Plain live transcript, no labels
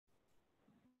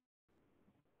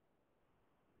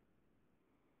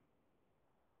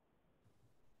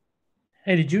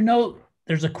Hey, did you know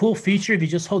there's a cool feature if you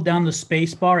just hold down the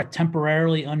space bar, it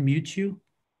temporarily unmutes you?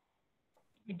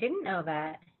 I didn't know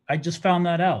that. I just found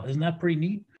that out. Isn't that pretty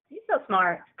neat? He's so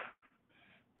smart.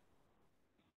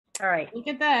 All right. Look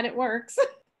at that. It works.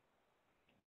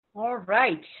 All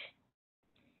right.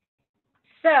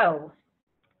 So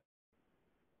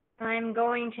I'm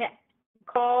going to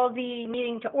call the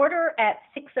meeting to order at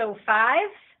 6:05.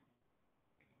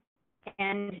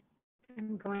 And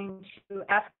I'm going to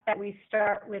ask that we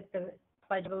start with the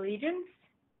Pledge of Allegiance.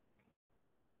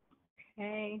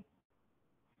 Okay.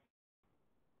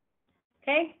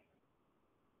 Okay.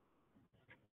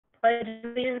 Pledge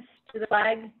allegiance to the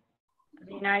flag of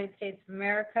the United States of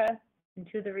America and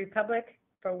to the republic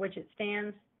for which it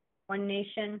stands, one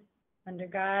nation, under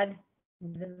God,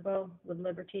 indivisible, with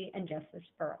liberty and justice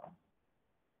for all.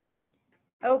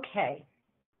 Okay.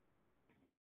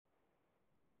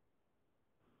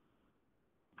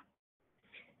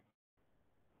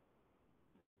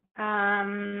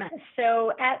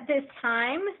 So at this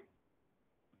time,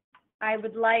 I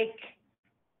would like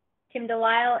Tim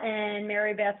Delisle and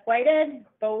Mary Beth Whitehead,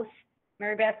 both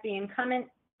Mary Beth the incumbent,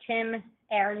 Tim,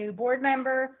 our new board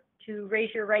member, to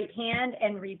raise your right hand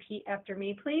and repeat after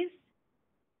me, please.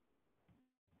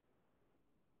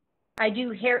 I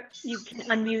do hear, you can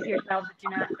unmute yourself if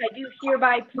you're not. I do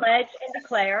hereby pledge and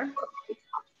declare.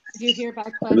 Do you hereby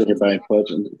I pledge? do hereby pledge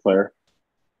and declare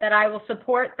That I will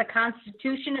support the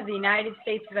Constitution of the United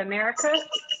States of America.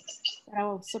 That I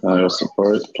will that I will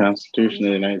support support the Constitution of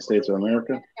the United States of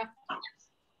America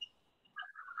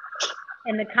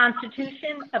And the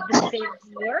Constitution of the State of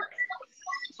New York.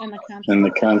 and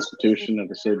the Constitution of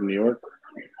the State of New York,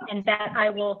 And that I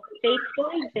will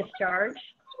faithfully discharge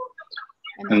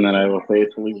and that I will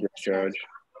faithfully discharge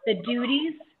the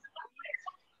duties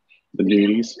the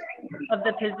duties of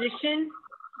the position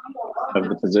of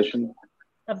the position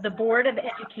of the Board of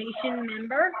Education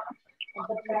member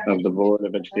of the Board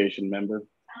of Education member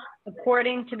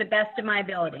according to the best of my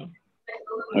ability.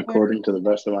 according to the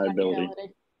best of my ability.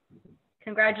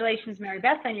 Congratulations, Mary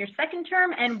Beth, on your second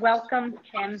term, and welcome,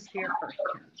 Tim, to your first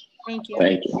term. Thank you.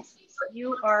 Thank you.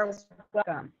 You are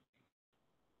welcome.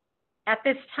 At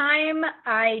this time,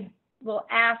 I will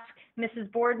ask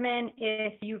Mrs. Boardman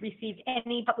if you received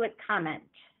any public comment.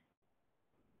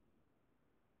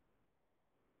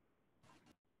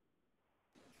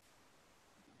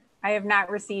 I have not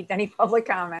received any public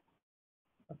comment.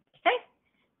 Okay,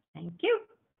 thank you.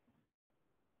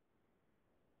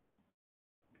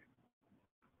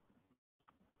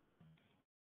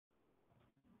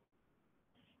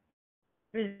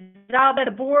 Resolved that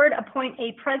the board appoint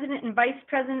a president and vice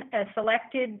president as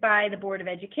selected by the Board of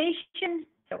Education.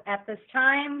 So at this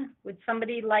time, would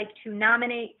somebody like to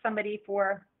nominate somebody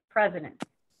for president?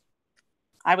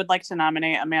 I would like to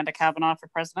nominate Amanda Kavanaugh for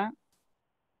president.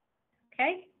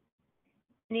 Okay.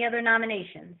 Any other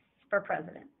nominations for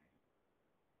president?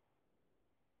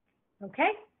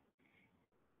 Okay.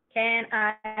 Can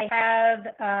I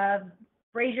have,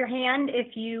 raise your hand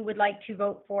if you would like to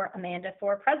vote for Amanda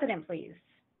for president, please.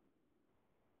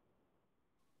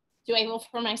 Do I vote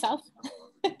for myself?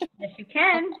 Yes, you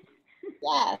can.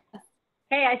 Yeah.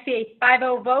 Okay, I see a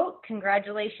 5-0 vote.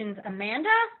 Congratulations, Amanda.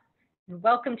 And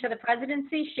welcome to the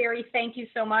presidency. Sherry, thank you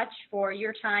so much for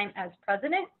your time as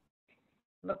president.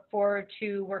 Look forward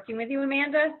to working with you,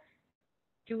 Amanda.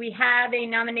 Do we have a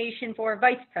nomination for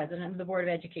vice president of the Board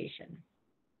of Education?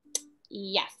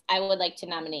 Yes, I would like to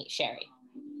nominate Sherry.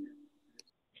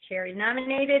 Sherry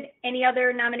nominated. Any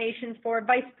other nominations for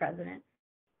vice president?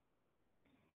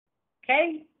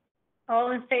 Okay,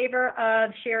 all in favor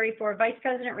of Sherry for vice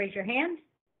president, raise your hand.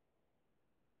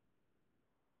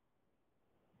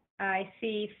 I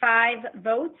see 5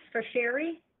 votes for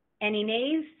Sherry. Any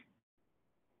nays?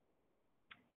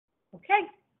 Okay,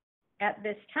 at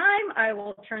this time, I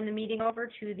will turn the meeting over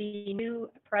to the new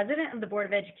president of the Board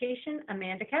of Education,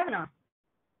 Amanda Kavanaugh.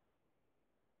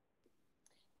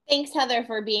 Thanks, Heather,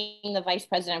 for being the vice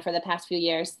president for the past few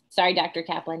years. Sorry, Dr.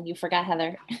 Kaplan, you forgot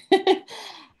Heather.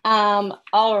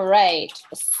 All right,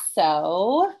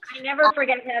 so. I never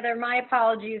forget Heather. My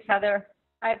apologies, Heather.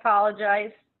 I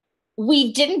apologize.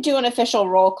 We didn't do an official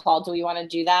roll call. Do we want to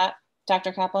do that,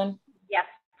 Dr. Kaplan? Yes,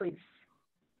 please.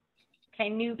 Okay,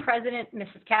 new president,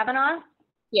 Mrs. Kavanaugh.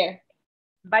 Here.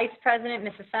 Vice president,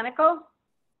 Mrs. Senecal.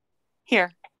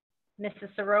 Here. Mrs.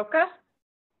 Soroka.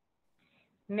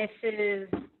 Mrs.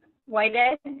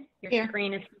 Whitehead. Your Here.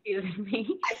 screen is confusing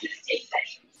me.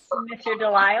 Mr.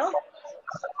 Delisle.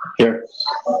 Here.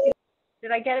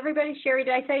 Did I get everybody? Sherry,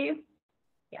 did I say you?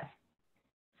 Yes.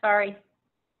 Sorry.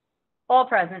 All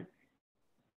present.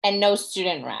 And no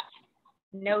student rep.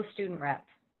 No student rep.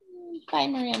 Bye,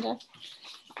 Miranda.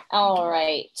 All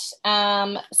right.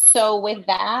 So with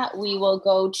that, we will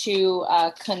go to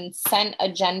consent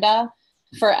agenda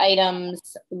for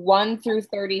items 1 through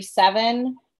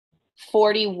 37,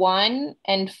 41,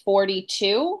 and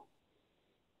 42.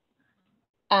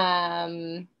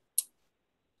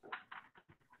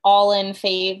 All in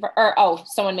favor, or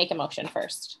someone make a motion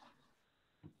first.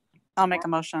 I'll make a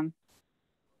motion.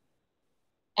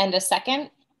 And a second?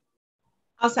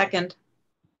 I'll second.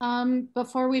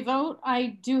 Before we vote,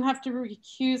 I do have to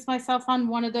recuse myself on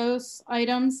one of those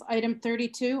items, item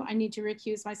 32. I need to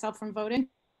recuse myself from voting.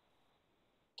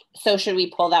 So should we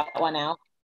pull that one out?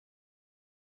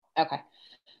 Okay.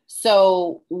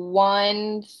 So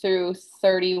 1 through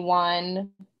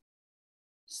 31,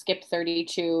 skip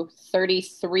 32,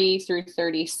 33 through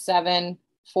 37,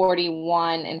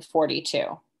 41, and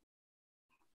 42.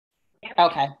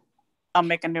 Okay. I'll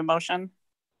make a new motion.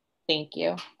 Thank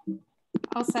you.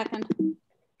 I'll second.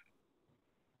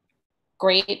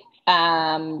 Great.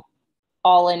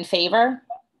 All in favor?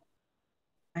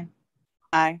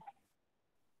 Aye.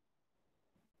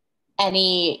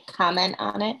 Any comment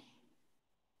on it?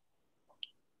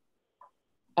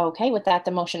 Okay, with that,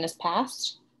 the motion is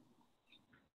passed.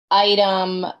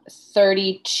 Item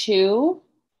 32.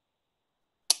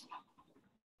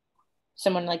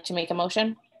 Someone like to make a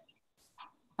motion?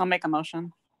 I'll make a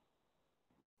motion.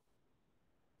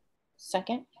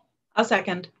 Second? I'll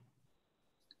second.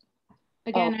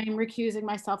 Again, I am recusing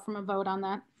myself from a vote on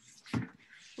that.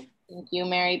 Thank you,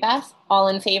 Mary Beth. All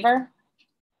in favor?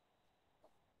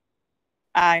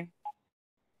 Aye.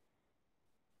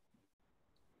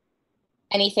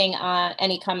 Any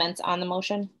comments on the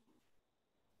motion?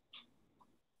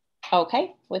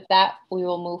 Okay, with that, we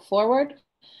will move forward.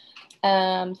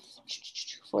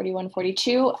 41,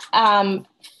 42.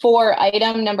 For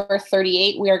item number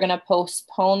 38, we are going to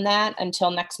postpone that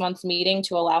until next month's meeting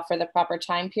to allow for the proper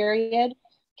time period.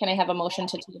 Can I have a motion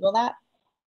to table that?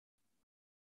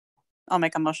 I'll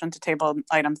make a motion to table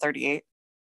item 38.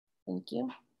 Thank you.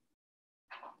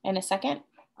 And a second?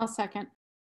 I'll second.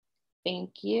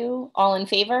 Thank you. All in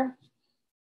favor?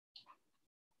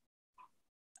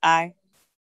 Aye.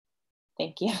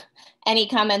 Thank you. Any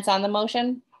comments on the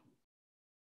motion?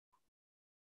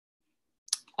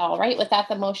 All right, with that,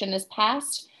 the motion is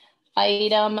passed.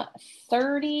 Item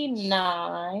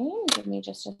 39, give me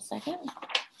just a second.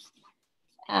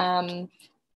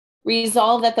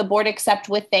 Resolve that the board accept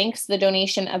with thanks the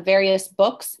donation of various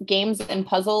books, games, and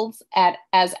puzzles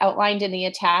as outlined in the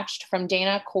attached from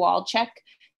Dana Kowalczyk,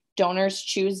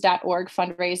 DonorsChoose.org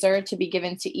fundraiser to be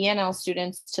given to ENL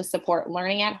students to support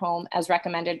learning at home as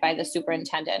recommended by the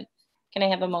superintendent. Can I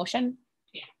have a motion?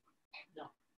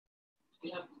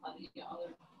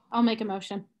 I'll make a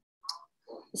motion.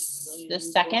 The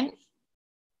second?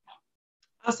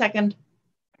 I'll second.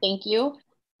 Thank you.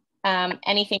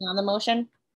 Anything on the motion?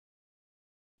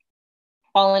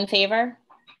 All in favor?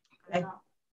 Aye.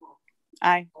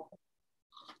 Aye.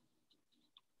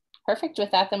 Perfect.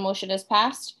 With that, the motion is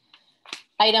passed.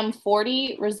 Item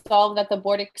 40, resolve that the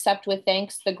board accept with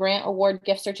thanks the grant award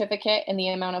gift certificate in the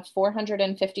amount of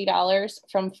 $450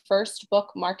 from First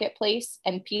Book Marketplace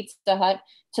and Pizza Hut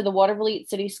to the Watervliet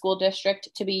City School District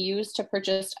to be used to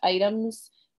purchase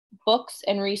items, books,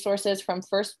 and resources from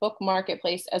First Book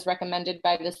Marketplace as recommended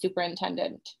by the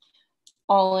superintendent.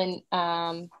 All in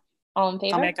favor?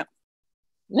 I'll make a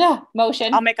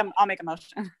motion. I'll make a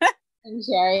motion. And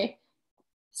Sherry.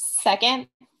 Second.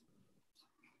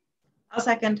 I'll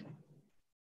second.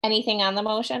 Anything on the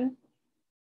motion?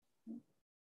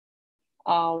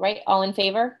 All right, all in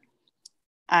favor?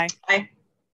 Aye. Aye.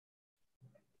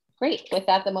 Great, with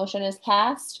that, the motion is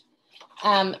passed.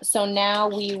 So now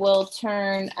we will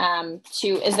turn to,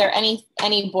 is there any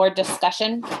board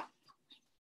discussion?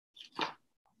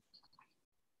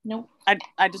 No.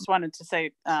 I just wanted to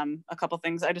say a couple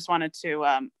things. I just wanted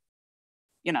to,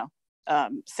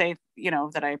 say,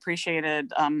 that I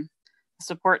appreciated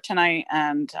support tonight,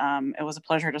 and it was a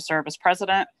pleasure to serve as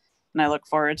president, and I look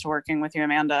forward to working with you,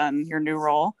 Amanda, in your new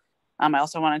role. I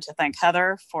also wanted to thank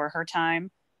Heather for her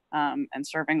time and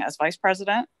serving as vice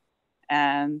president,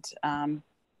 and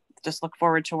just look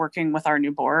forward to working with our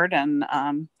new board and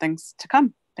things to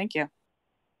come. Thank you.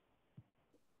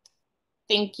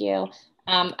 Thank you.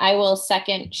 I will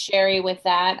second Sherry with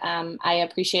that. I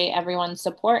appreciate everyone's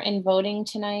support in voting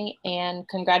tonight, and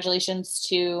congratulations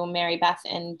to Mary Beth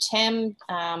and Tim.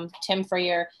 Tim, for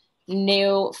your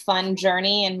new fun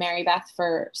journey, and Mary Beth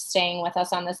for staying with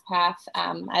us on this path.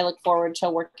 I look forward to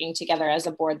working together as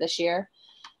a board this year.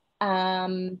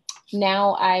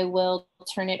 Now I will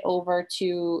turn it over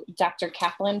to Dr.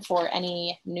 Kaplan for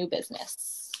any new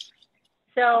business.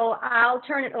 So I'll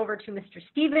turn it over to Mr.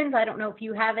 Stevens. I don't know if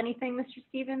you have anything, Mr.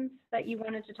 Stevens, that you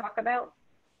wanted to talk about.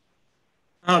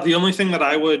 The only thing that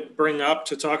I would bring up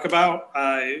to talk about,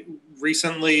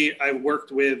 recently I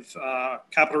worked with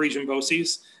Capital Region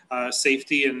BOCES,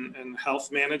 Safety and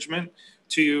Health Management,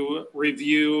 to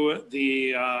review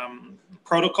the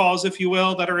protocols, if you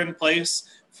will, that are in place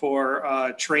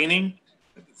for training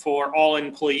for all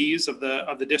employees of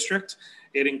the district.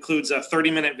 It includes a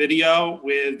 30-minute video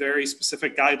with very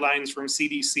specific guidelines from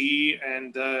CDC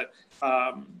and the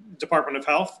Department of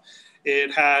Health.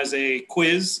 It has a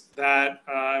quiz that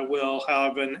will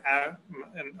have a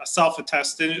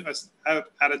self-attested,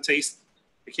 attestation.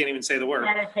 I can't even say the word.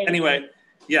 Anyway,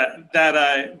 yeah,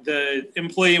 that the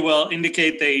employee will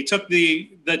indicate they took the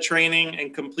training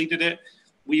and completed it.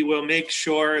 We will make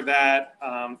sure that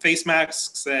face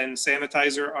masks and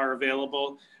sanitizer are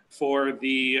available for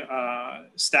the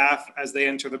staff as they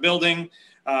enter the building.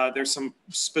 There's some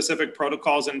specific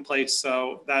protocols in place,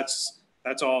 so that's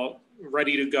all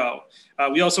ready to go.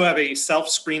 We also have a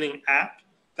self-screening app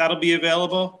that'll be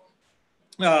available.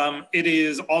 It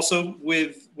is also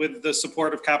with the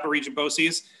support of Capital Region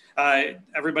BOCES.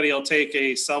 Everybody will take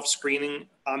a self-screening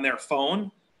on their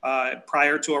phone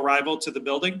prior to arrival to the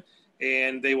building,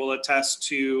 and they will attest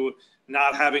to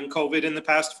not having COVID in the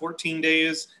past 14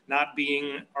 days, not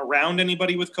being around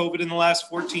anybody with COVID in the last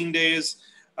 14 days,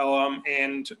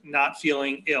 and not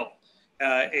feeling ill.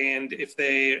 And if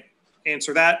they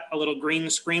answer that, a little green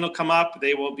screen will come up.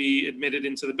 They will be admitted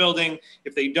into the building.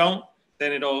 If they don't,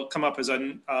 then it'll come up as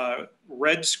a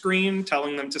red screen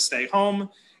telling them to stay home.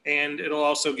 And it'll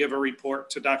also give a report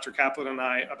to Dr. Kaplan and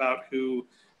I about who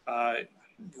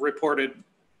reported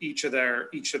each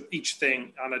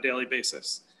thing on a daily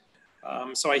basis.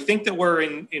 So I think that we're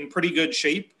in pretty good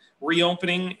shape.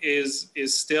 Reopening is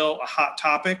still a hot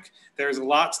topic. There's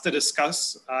lots to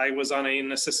discuss. I was on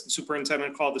an assistant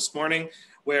superintendent call this morning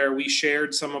where we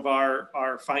shared some of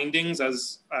our findings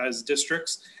as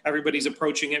districts. Everybody's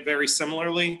approaching it very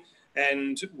similarly,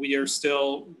 and we are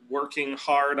still working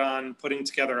hard on putting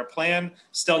together a plan.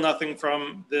 Still nothing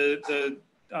from the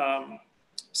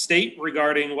state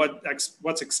regarding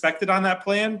what's expected on that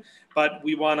plan, but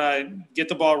we want to get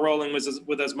the ball rolling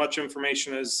with as much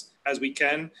information as we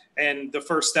can. And the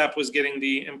first step was getting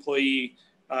the employee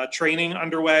training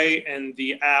underway and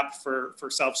the app for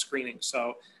self-screening.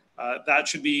 So that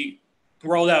should be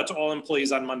rolled out to all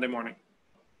employees on Monday morning.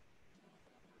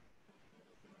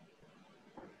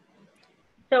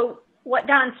 So what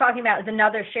Don's talking about is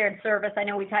another shared service. I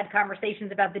know we've had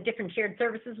conversations about the different shared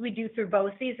services we do through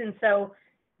BOCES. And so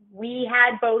we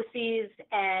had BOCES,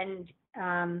 and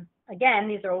again,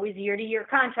 these are always year-to-year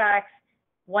contracts.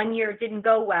 1 year it didn't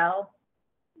go well,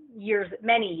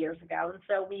 many years ago. And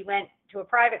so we went to a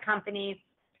private company.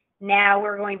 Now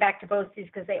we're going back to BOCES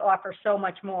because they offer so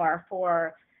much more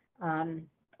for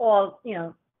all,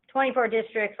 24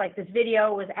 districts. Like this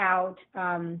video was out.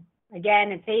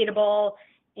 Again, it's aidable,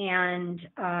 and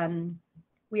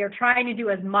we are trying to do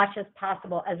as much as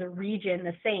possible as a region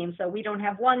the same. So we don't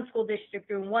have one school district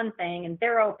doing one thing and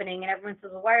they're opening and everyone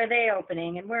says, well, why are they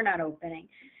opening and we're not opening?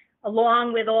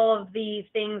 Along with all of the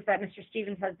things that Mr.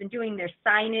 Stevens has been doing, there's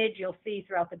signage you'll see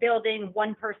throughout the building,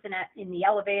 one person in the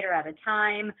elevator at a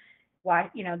time.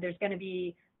 There's going to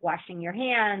be washing your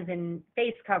hands and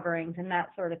face coverings and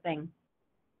that sort of thing.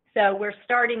 So we're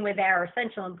starting with our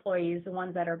essential employees, the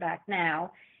ones that are back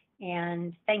now.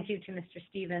 And thank you to Mr.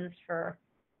 Stevens for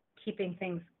keeping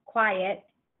things quiet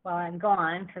while I'm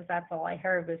gone, because that's all I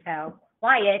heard was how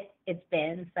quiet it's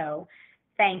been. So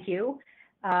thank you.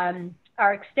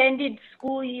 Our extended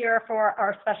school year for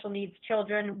our special needs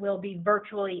children will be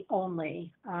virtually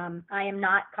only. I am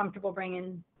not comfortable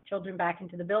bringing children back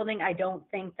into the building. I don't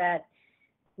think that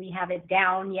we have it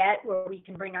down yet where we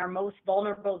can bring our most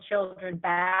vulnerable children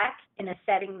back in a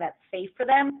setting that's safe for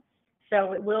them.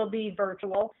 So it will be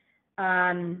virtual.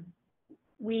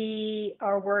 We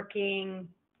are working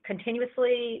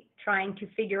continuously trying to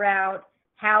figure out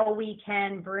how we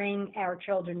can bring our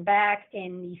children back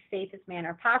in the safest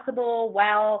manner possible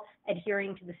while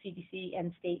adhering to the CDC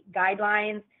and state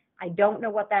guidelines. I don't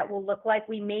know what that will look like.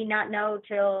 We may not know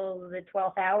till the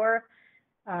 12th hour.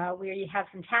 We have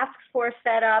some task force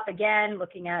set up, again,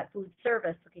 looking at food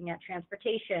service, looking at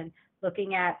transportation,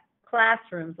 looking at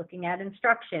classrooms, looking at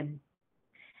instruction.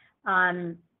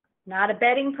 Not a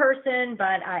betting person,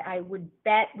 but I would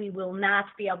bet we will not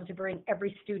be able to bring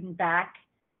every student back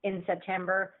in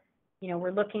September.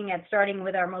 We're looking at starting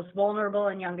with our most vulnerable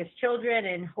and youngest children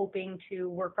and hoping to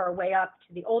work our way up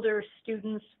to the older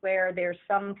students where there's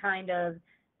some kind of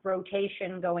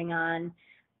rotation going on.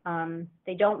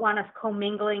 They don't want us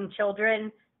commingling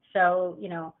children, So,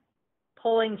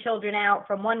 pulling children out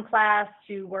from one class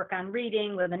to work on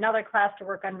reading with another class to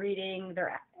work on reading,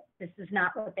 this is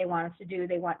not what they want us to do.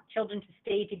 They want children to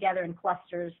stay together in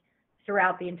clusters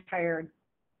throughout the entire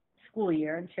school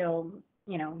year until,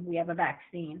 we have a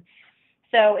vaccine.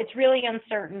 So it's really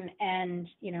uncertain, and,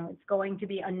 it's going to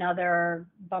be another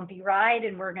bumpy ride,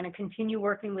 and we're going to continue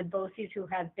working with BOCES who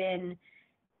have been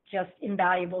just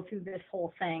invaluable through this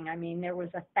whole thing. I mean, there was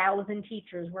 1,000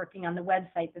 teachers working on the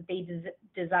website that they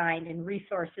designed, and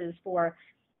resources for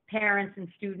parents and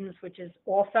students, which is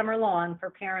all summer long for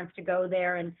parents to go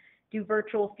there and do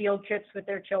virtual field trips with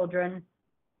their children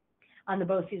on the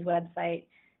BOCES website,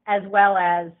 as well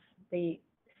as the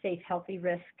Safe Healthy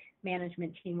Risk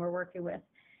Management team we're working with.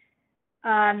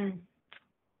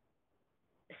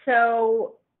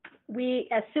 So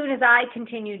as soon as I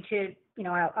continue to,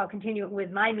 I'll continue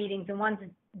with my meetings, and once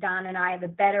Don and I have a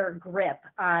better grip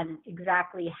on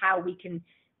exactly how we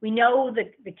know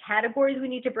the categories we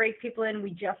need to break people in.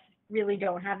 We just really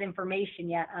don't have information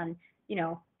yet on,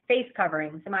 face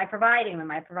coverings. Am I providing them?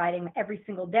 Am I providing them every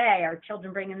single day? Are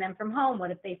children bringing them from home? What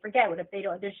if they forget? What if they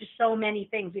don't? There's just so many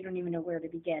things we don't even know where to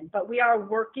begin. But we are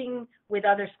working with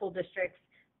other school districts,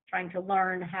 trying to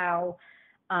learn how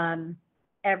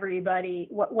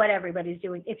what everybody's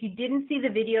doing. If you didn't see the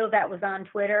video that was on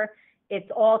Twitter, it's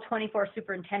all 24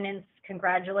 superintendents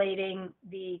congratulating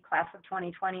the class of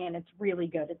 2020, and it's really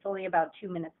good. It's only about 2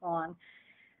 minutes long.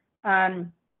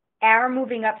 Our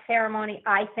moving up ceremony,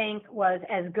 I think, was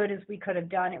as good as we could have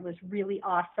done. It was really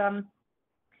awesome.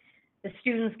 The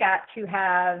students got to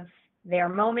have their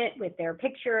moment with their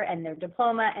picture and their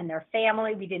diploma and their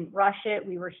family. We didn't rush it.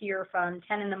 We were here from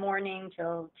 10 in the morning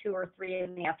till 2 or 3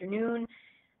 in the afternoon.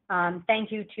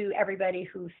 Thank you to everybody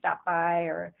who stopped by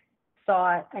or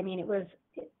saw it. I mean, it was,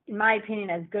 in my opinion,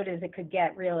 as good as it could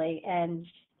get, really. And,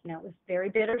 it was very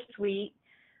bittersweet.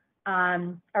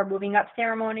 Our moving up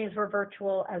ceremonies were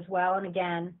virtual as well. And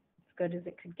again, as good as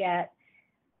it could get.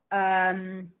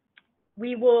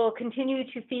 We will continue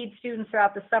to feed students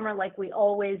throughout the summer like we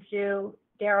always do.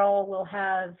 Daryl will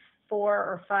have 4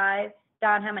 or 5.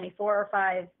 Don, how many? 4 or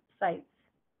 5 sites?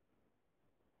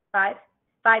 5?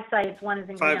 5 sites. One is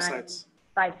in Green Island. 5 sites.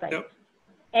 5 sites. Yep.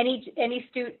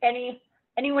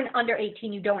 Anyone under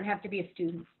 18, you don't have to be a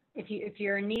student. If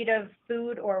you're in need of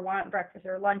food or want breakfast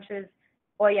or lunches,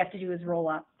 all you have to do is roll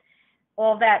up.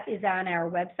 All that is on our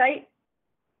website.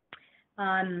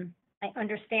 I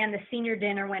understand the senior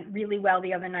dinner went really well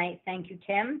the other night. Thank you,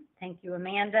 Tim. Thank you,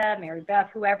 Amanda, Mary Beth,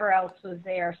 whoever else was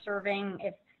there serving.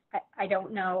 If I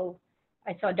don't know,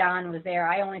 I saw Don was there.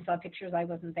 I only saw pictures. I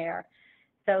wasn't there.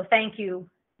 So thank you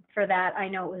for that. I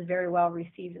know it was very well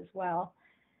received as well.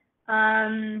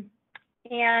 And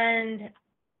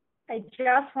I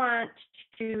just want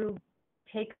to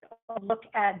take a look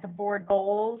at the board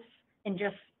goals and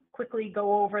just quickly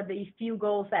go over the few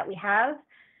goals that we have.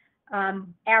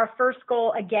 Our first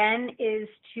goal, again, is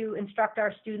to instruct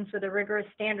our students with a rigorous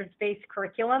standards-based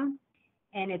curriculum,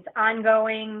 and it's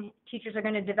ongoing. Teachers are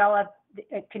going to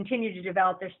continue to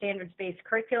develop their standards-based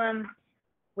curriculum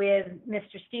with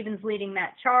Mr. Stevens leading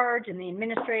that charge and the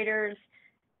administrators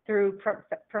through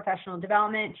professional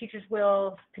development. Teachers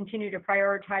will continue to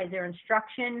prioritize their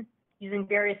instruction using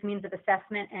various means of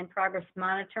assessment and progress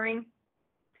monitoring.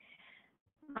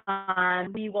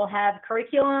 We will have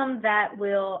curriculum that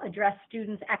will address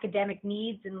students' academic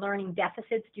needs and learning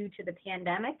deficits due to the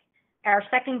pandemic. Our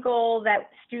second goal, that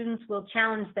students will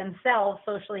challenge themselves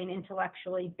socially and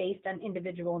intellectually based on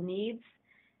individual needs.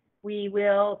 We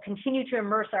will continue to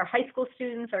immerse our high school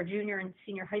students, our junior and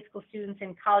senior high school students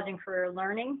in college and career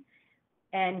learning,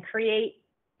 and create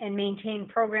and maintain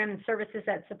programs and services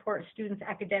that support students'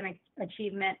 academic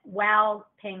achievement while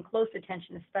paying close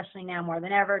attention, especially now more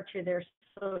than ever, to their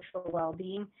social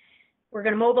well-being. We're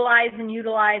going to mobilize and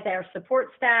utilize our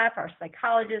support staff, our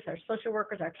psychologists, our social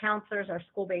workers, our counselors, our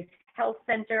school-based health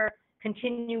center,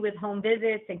 continue with home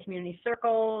visits and community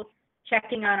circles,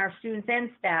 checking on our students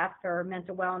and staff for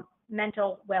mental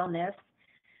wellness.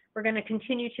 We're going to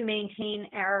continue to maintain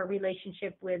our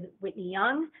relationship with Whitney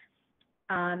Young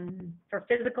for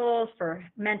physicals, for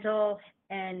mental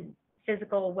and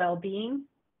physical well-being.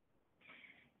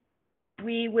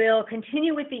 We will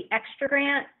continue with the extra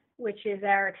grant, which is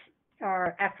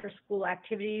our after-school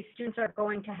activities. Students are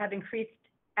going to have increased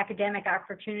academic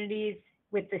opportunities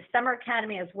with the Summer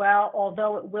Academy as well,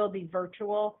 although it will be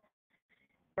virtual.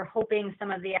 We're hoping some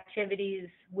of the activities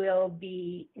will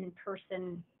be in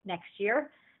person next year,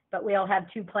 but we'll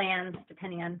have 2 plans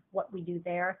depending on what we do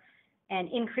there, and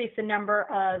increase the number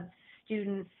of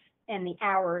students and the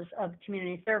hours of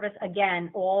community service.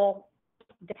 Again, all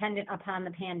dependent upon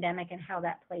the pandemic and how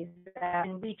that plays out.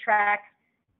 And we track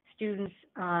students'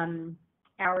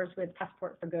 hours with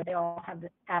Passport for Good. They all have the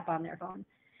app on their phone.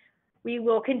 We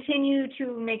will continue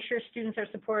to make sure students are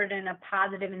supported in a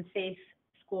positive and safe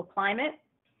school climate.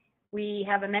 We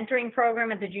have a mentoring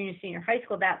program at the junior senior high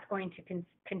school that's going to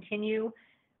continue.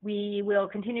 We will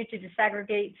continue to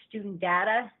disaggregate student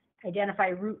data, identify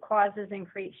root causes, and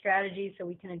create strategies so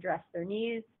we can address their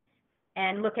needs,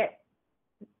 and look at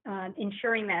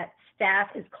ensuring that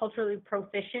staff is culturally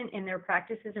proficient in their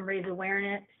practices and raise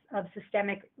awareness of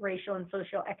systemic racial and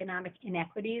socioeconomic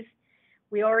inequities.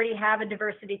 We already have a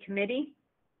diversity committee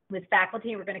with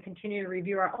faculty, and we're going to continue to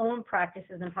review our own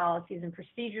practices and policies and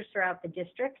procedures throughout the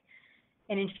district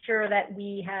and ensure that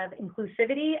we have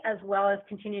inclusivity, as well as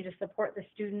continue to support the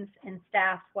students and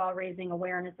staff while raising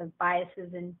awareness of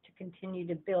biases and to continue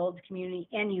to build community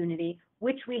and unity,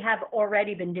 which we have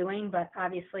already been doing, but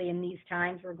obviously in these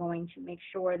times, we're going to make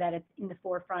sure that it's in the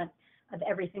forefront of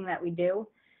everything that we do.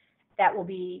 That will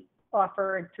be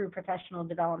offered through professional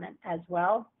development as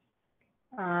well.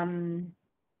 And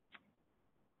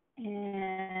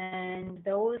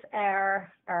those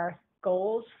are our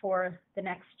goals for the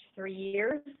next 3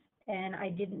 years. And I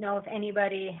didn't know if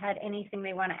anybody had anything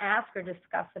they want to ask or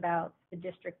discuss about the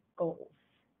district goals.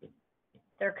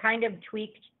 They're kind of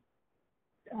tweaked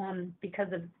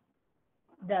because of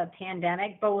the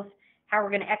pandemic, both how we're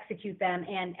going to execute them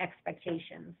and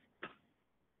expectations.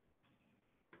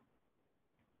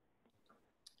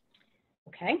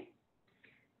 Okay.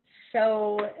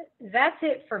 So that's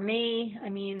it for me. I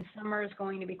mean, summer is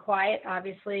going to be quiet.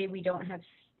 Obviously, we don't have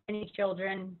any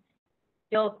children.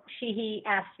 Bill Sheehy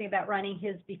asked me about running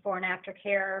his before and after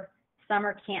care.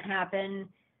 Summer can't happen.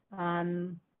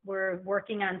 We're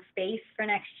working on space for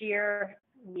next year.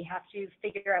 We have to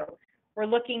figure out, we're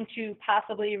looking to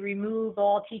possibly remove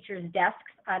all teachers' desks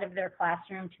out of their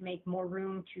classroom to make more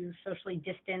room to socially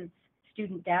distance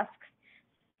student desks.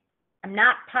 I'm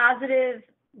not positive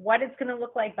what it's going to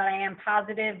look like, but I am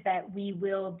positive that we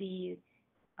will be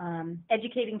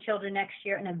educating children next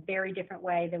year in a very different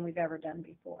way than we've ever done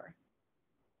before.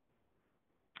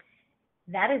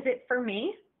 That is it for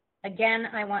me. Again,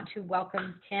 I want to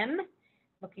welcome Tim.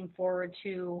 Looking forward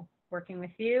to working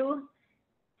with you.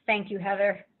 Thank you,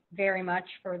 Heather, very much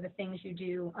for the things you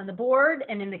do on the board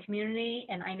and in the community,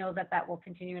 and I know that that will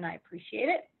continue, and I appreciate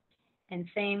it. And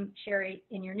same, Sherry,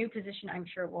 in your new position, I'm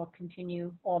sure it will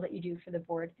continue all that you do for the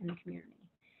board and the community.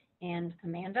 And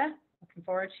Amanda, looking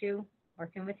forward to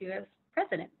working with you as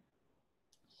president.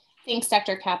 Thanks,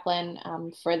 Dr. Kaplan,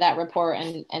 for that report,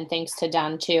 and thanks to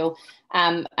Don too.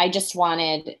 I just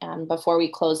wanted, before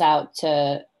we close out,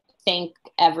 to thank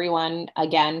everyone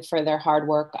again for their hard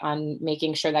work on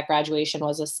making sure that graduation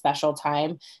was a special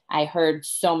time. I heard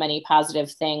so many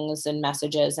positive things and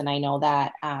messages, and I know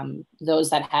that those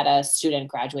that had a student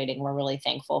graduating were really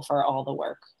thankful for all the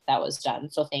work that was done.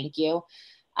 So thank you.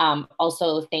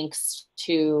 Also, thanks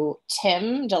to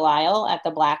Tim Delisle at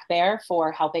the Black Bear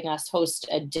for helping us host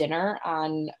a dinner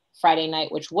on Friday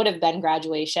night, which would have been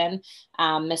graduation.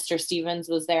 Mr. Stevens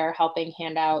was there helping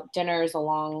hand out dinners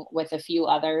along with a few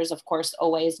others. Of course,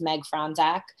 always Meg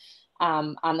Franzak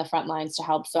on the front lines to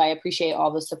help. So I appreciate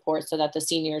all the support so that the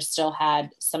seniors still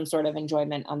had some sort of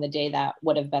enjoyment on the day that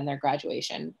would have been their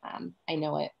graduation. I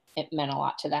know it meant a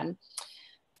lot to them.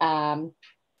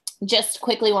 Just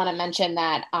quickly want to mention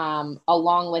that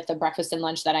along with the breakfast and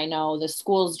lunch that I know the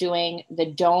school's doing, the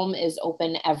Dome is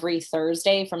open every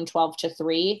Thursday from 12 to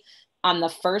 3. On the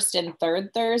first and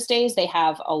third Thursdays, they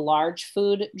have a large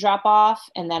food drop off.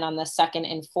 And then on the second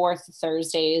and fourth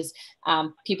Thursdays,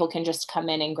 people can just come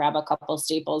in and grab a couple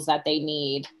staples that they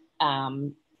need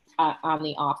on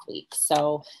the off week.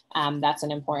 So that's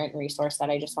an important resource that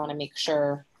I just want to make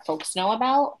sure folks know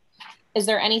about. Is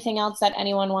there anything else that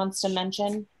anyone wants to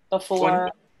mention before?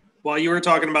 While you were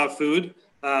talking about food,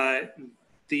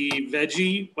 the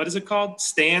veggie, what is it called?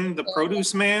 Stan, the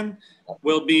produce man,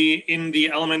 will be in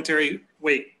the elementary.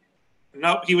 Wait,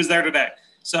 no, he was there today.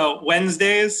 So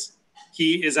Wednesdays,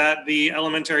 he is at the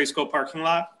elementary school parking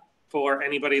lot for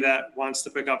anybody that wants to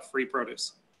pick up free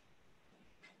produce.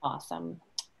 Awesome.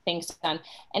 Thanks, Don.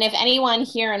 And if anyone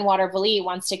here in Watervliet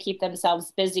wants to keep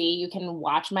themselves busy, you can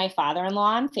watch my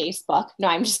father-in-law on Facebook. No,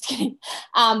 I'm just kidding.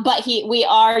 But we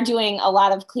are doing a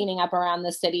lot of cleaning up around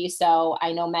the city. So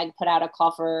I know Meg put out a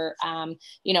call for,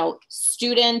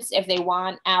 students, if they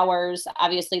want hours.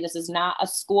 Obviously, this is not a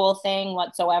school thing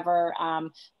whatsoever.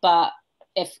 But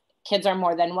if kids are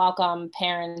more than welcome,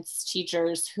 parents,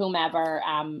 teachers, whomever.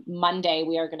 Monday,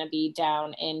 we are going to be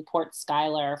down in Port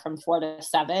Schuyler from 4 to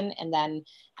 7. And then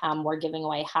we're giving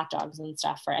away hot dogs and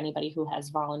stuff for anybody who has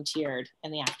volunteered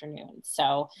in the afternoon.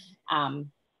 So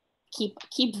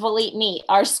keep Vliet neat.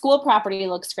 Our school property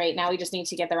looks great. Now we just need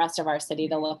to get the rest of our city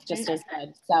to look just as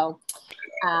good. So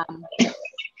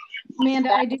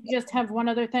Amanda, I do just have one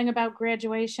other thing about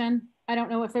graduation. I don't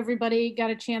know if everybody got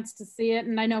a chance to see it,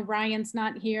 and I know Ryan's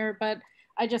not here, but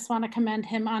I just want to commend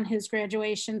him on his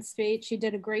graduation speech. He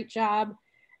did a great job,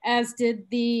 as did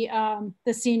the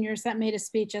seniors that made a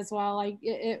speech as well.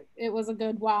 It was a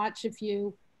good watch. If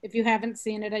you haven't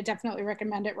seen it, I definitely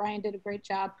recommend it. Ryan did a great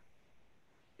job.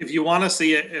 If you want to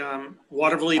see it,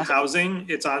 Watervliet Housing,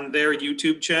 it's on their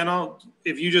YouTube channel.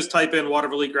 If you just type in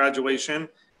Watervliet graduation,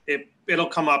 it'll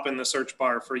come up in the search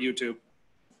bar for YouTube.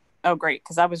 Oh, great.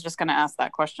 Because I was just going to ask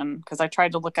that question because I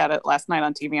tried to look at it last night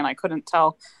on TV and I couldn't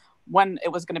tell when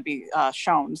it was going to be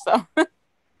shown. So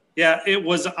yeah, it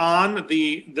was on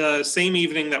the same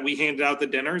evening that we handed out the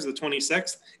dinners, the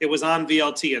 26th. It was on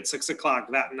VLT at 6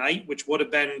 o'clock that night, which would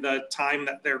have been the time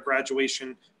that their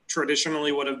graduation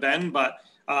traditionally would have been. But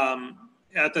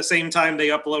at the same time, they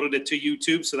uploaded it to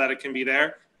YouTube so that it can be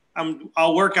there.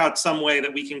 I'll work out some way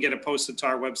that we can get it posted to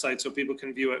our website so people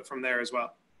can view it from there as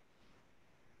well.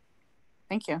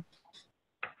 Thank you.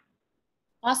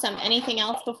 Awesome. Anything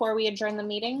else before we adjourn the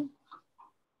meeting?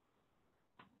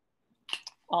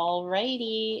 All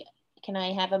righty. Can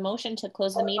I have a motion to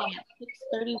close the meeting at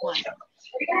 6:31?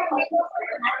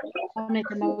 I'll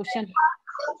make a motion.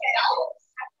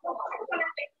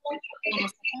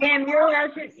 Tim, you're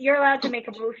allowed to make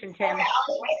a motion, Tim.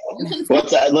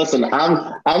 What's that? Listen,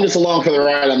 I'm just along for the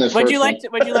ride on this. Would you like to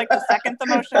second the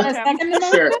motion, Tim?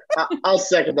 Sure, I'll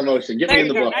second the motion. Get me in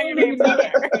the book.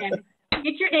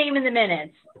 Get your name in the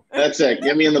minutes. That's it.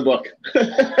 Get me in the book.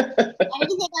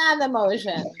 Anything on the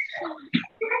motion?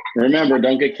 Remember,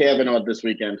 don't get Kavanaugh this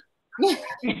weekend. He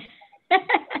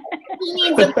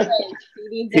needs a break.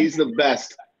 He's the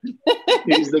best.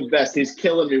 He's the best. He's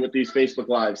killing me with these Facebook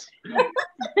Lives.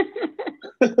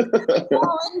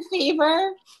 All in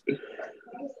favor?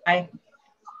 Aye.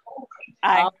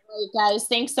 Aye. All right, guys.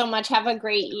 Thanks so much. Have a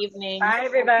great evening. Bye,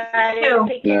 everybody. You.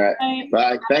 Take care. All right.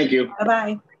 Bye. Thank you.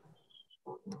 Bye-bye.